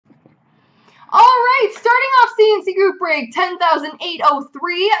All right, starting off CNC group break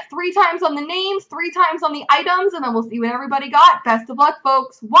 10,803, 3 times on the names, 3 times on the items, and then we'll see what everybody got. Best of luck,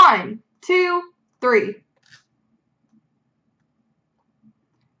 folks. 1, 2, 3.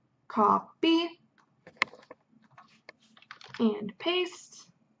 Copy and paste.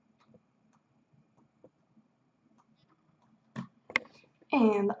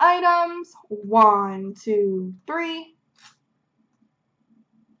 And the items, 1, 2, 3.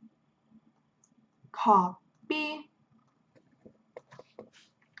 Copy,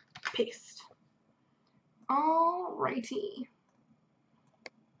 paste. Alrighty.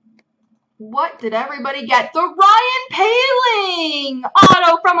 What did everybody get? The Ryan Paling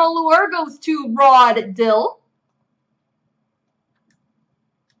auto from Allure goes to Rod Dill.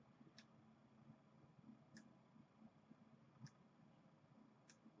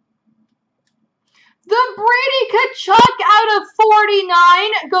 The Brady Tkachuk out of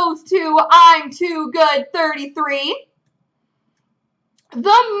 49 goes to I'm Too Good 33. The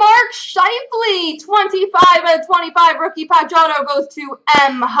Mark Scheifele 25 out of 25 rookie patch auto goes to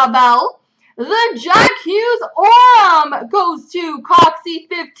M. Habel. The Jack Hughes Orem goes to Coxie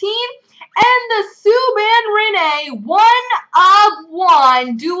 15. And the Subban Rene 1 of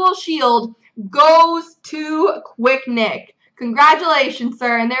 1 dual shield goes to Quick Nick. Congratulations,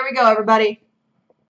 sir. And there we go, everybody.